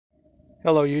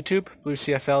Hello YouTube, Blue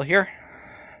CFL here.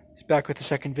 Back with the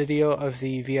second video of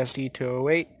the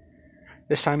VSD-208.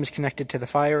 This time is connected to the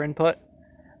fire input,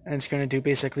 and it's going to do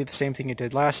basically the same thing it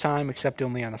did last time, except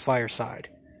only on the fire side.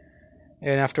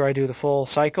 And after I do the full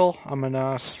cycle, I'm going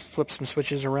to flip some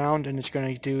switches around, and it's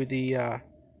going to do the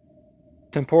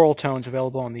temporal tones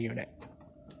available on the unit.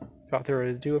 Without further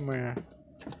ado, I'm going to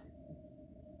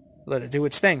let it do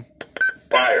its thing.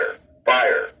 Fire,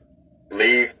 fire,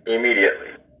 leave immediately.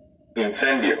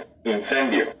 Incendio,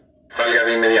 incendio, salga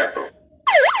de inmediato.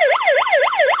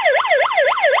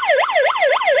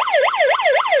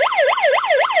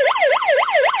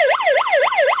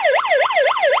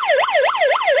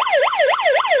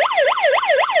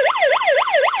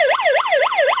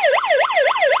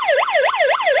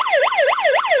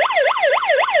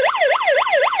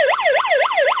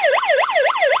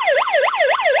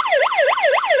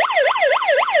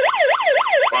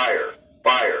 Fire,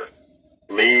 fire,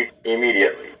 leave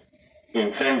immediately.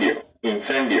 Incendio,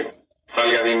 incendio,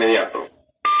 salga de inmediato.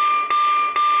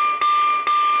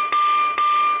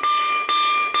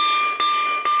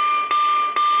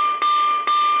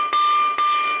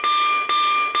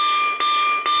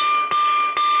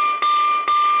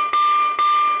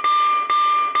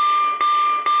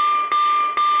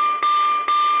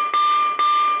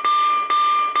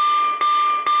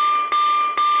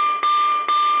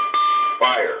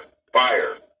 Fire,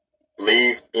 fire,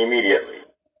 leave immediately.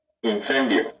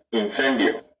 Incendio,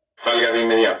 incendio, salga de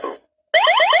inmediato.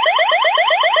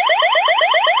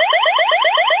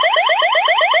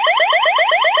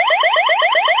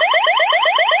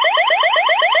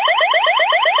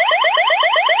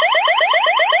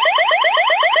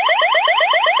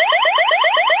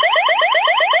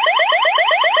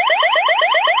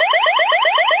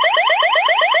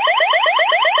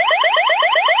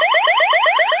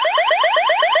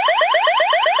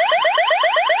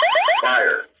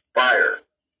 Fire, fire,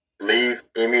 leave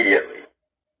immediately.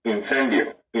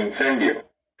 Incendio, incendio,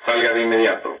 salga de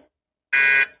inmediato.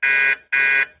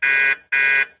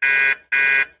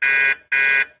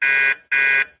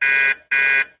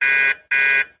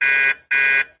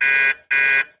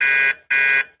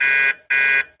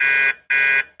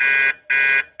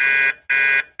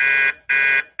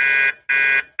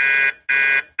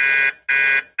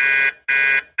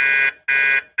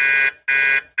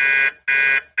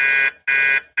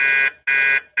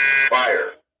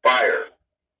 Fire, fire,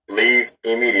 leave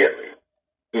immediately.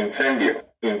 Incendio,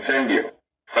 incendio,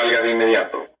 salga de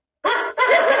inmediato.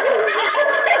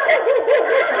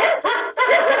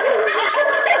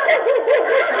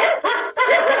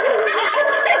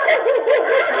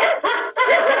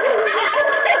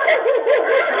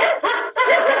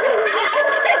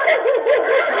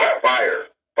 Fire,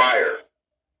 fire,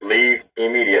 leave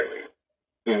immediately.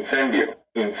 Incendio,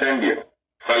 incendio,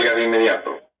 salga de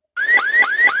inmediato.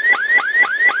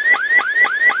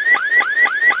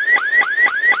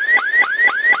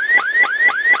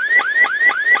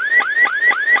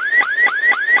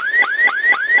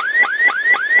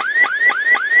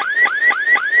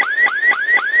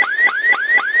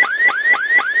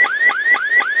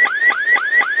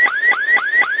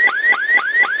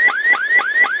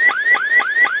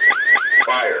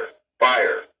 Fire,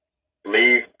 fire,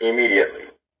 leave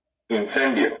immediately.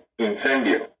 Incendio,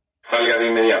 incendio, salga de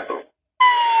inmediato.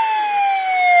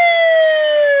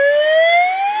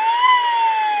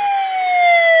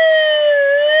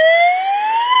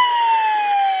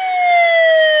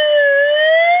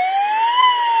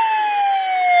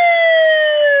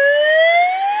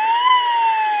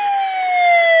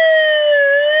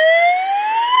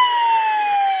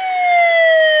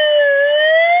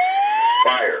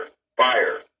 Fire,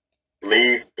 fire,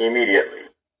 leave immediately.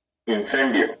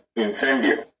 Incendio,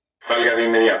 incendio, salga de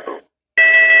inmediato.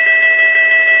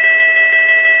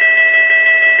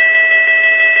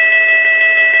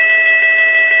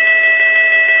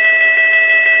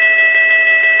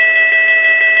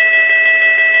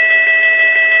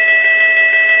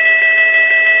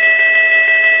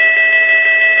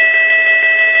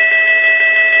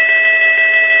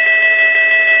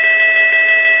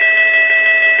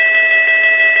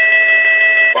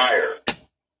 Fire.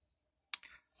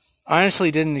 I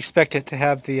honestly didn't expect it to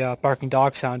have the barking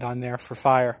dog sound on there for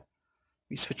fire.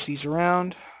 We switch these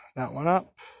around, that one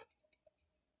up,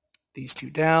 these two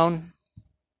down.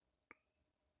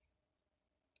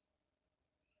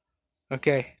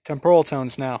 Okay, temporal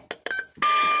tones now.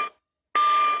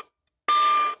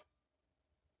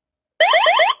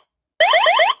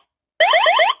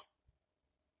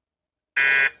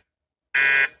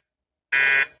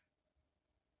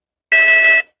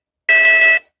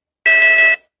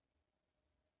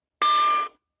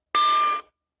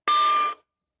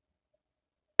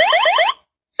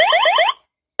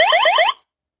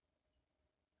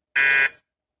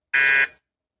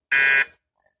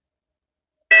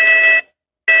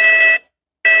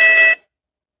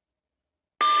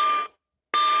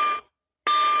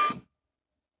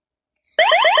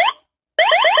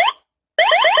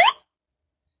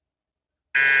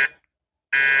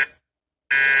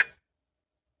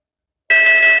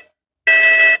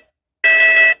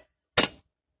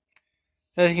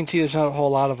 As you can see, there's not a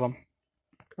whole lot of them.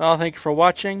 Well, thank you for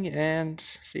watching, and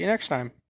see you next time.